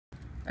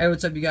Hey,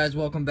 what's up you guys?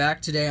 Welcome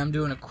back. Today I'm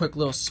doing a quick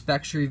little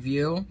specs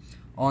review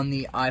on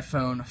the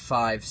iPhone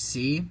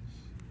 5C.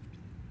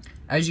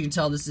 As you can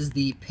tell, this is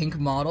the pink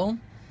model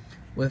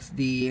with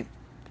the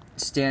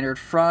standard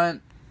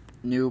front,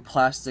 new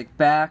plastic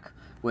back,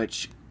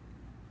 which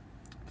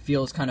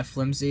feels kind of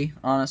flimsy,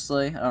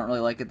 honestly. I don't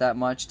really like it that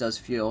much. It does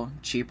feel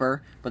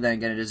cheaper, but then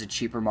again, it is a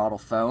cheaper model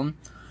phone.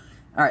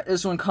 Alright,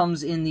 this one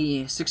comes in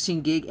the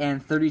 16 gig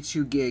and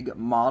 32 gig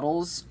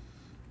models.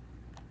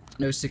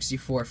 No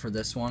 64 for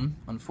this one,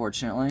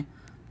 unfortunately,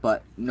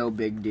 but no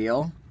big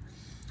deal.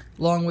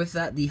 Along with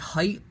that, the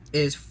height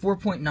is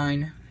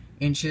 4.9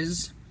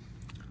 inches.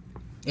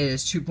 It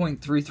is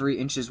 2.33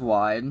 inches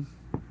wide.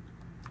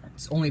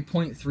 It's only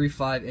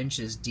 0.35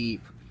 inches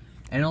deep,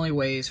 and it only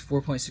weighs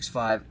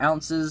 4.65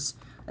 ounces,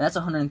 and that's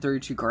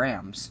 132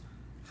 grams,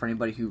 for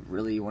anybody who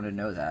really wanted to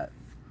know that.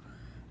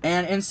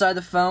 And inside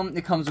the phone,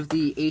 it comes with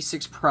the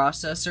A6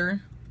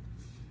 processor.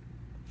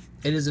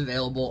 It is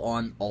available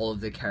on all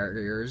of the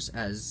carriers,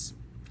 as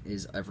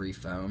is every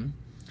phone.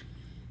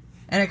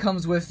 And it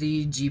comes with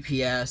the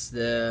GPS,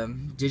 the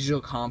digital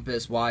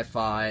compass,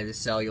 Wi-Fi, the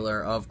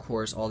cellular, of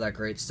course, all that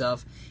great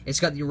stuff. It's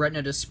got the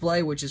Retina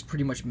display, which is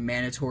pretty much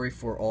mandatory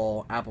for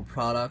all Apple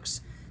products.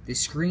 The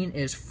screen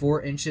is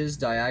 4 inches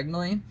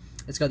diagonally.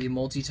 It's got the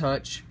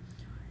multi-touch.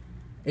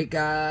 It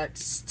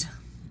got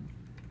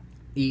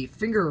the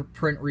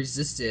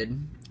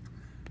fingerprint-resisted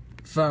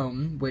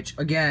phone, which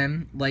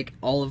again, like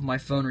all of my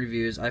phone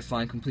reviews, I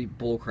find complete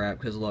bullcrap,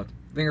 because look,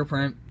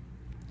 fingerprint,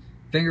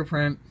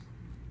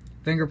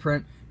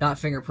 not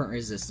fingerprint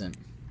resistant.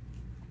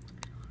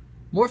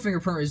 More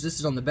fingerprint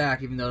resistant on the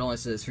back, even though it only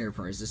says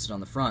fingerprint resistant on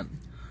the front.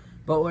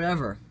 But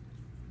whatever.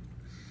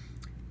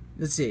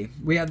 Let's see.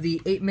 We have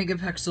the 8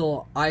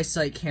 megapixel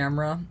iSight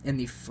camera in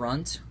the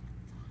front.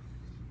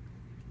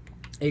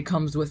 It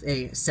comes with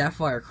a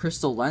sapphire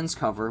crystal lens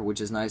cover, which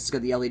is nice. It's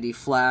got the LED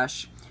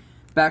flash,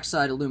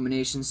 backside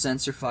illumination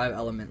sensor,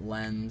 5-element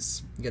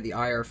lens. You got the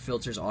IR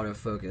filters,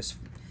 autofocus,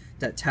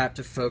 that tap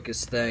to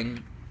focus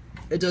thing.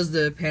 It does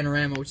the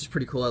panorama, which is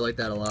pretty cool. I like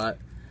that a lot.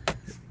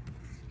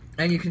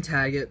 And you can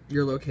tag it,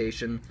 your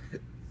location.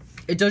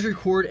 It does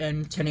record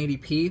in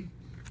 1080p.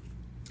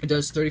 It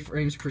does 30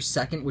 frames per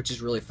second, which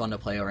is really fun to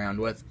play around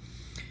with.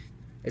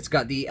 It's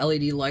got the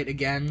LED light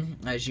again,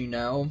 as you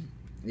know,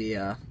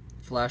 the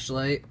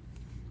flashlight,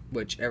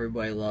 which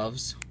everybody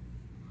loves.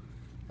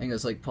 I think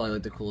that's like probably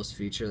like the coolest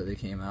feature that they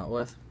came out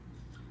with,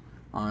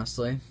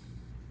 honestly.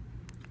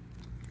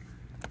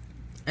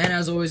 And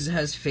as always, it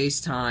has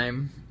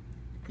FaceTime.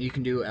 You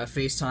can do a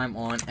FaceTime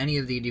on any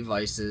of the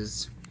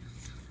devices.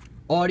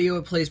 Audio,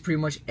 it plays pretty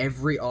much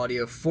every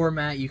audio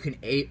format. You can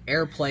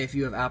AirPlay if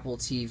you have Apple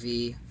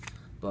TV,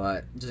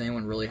 but does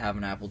anyone really have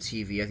an Apple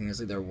TV? I think that's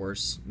like their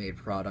worst made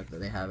product that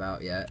they have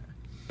out yet.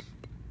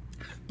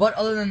 But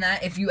other than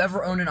that, if you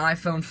ever own an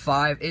iPhone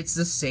 5, it's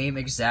the same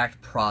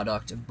exact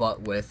product,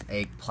 but with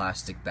a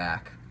plastic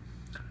back.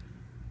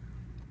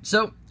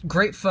 So,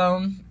 great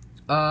phone.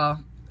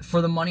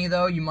 For the money,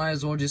 though, you might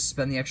as well just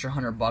spend the extra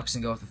 $100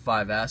 and go with the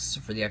 5S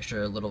for the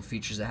extra little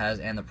features it has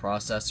and the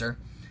processor.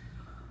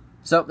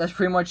 So, that's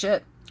pretty much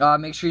it.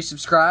 Make sure you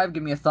subscribe,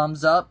 give me a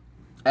thumbs up,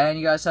 and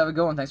you guys have a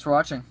good one. Thanks for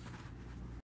watching.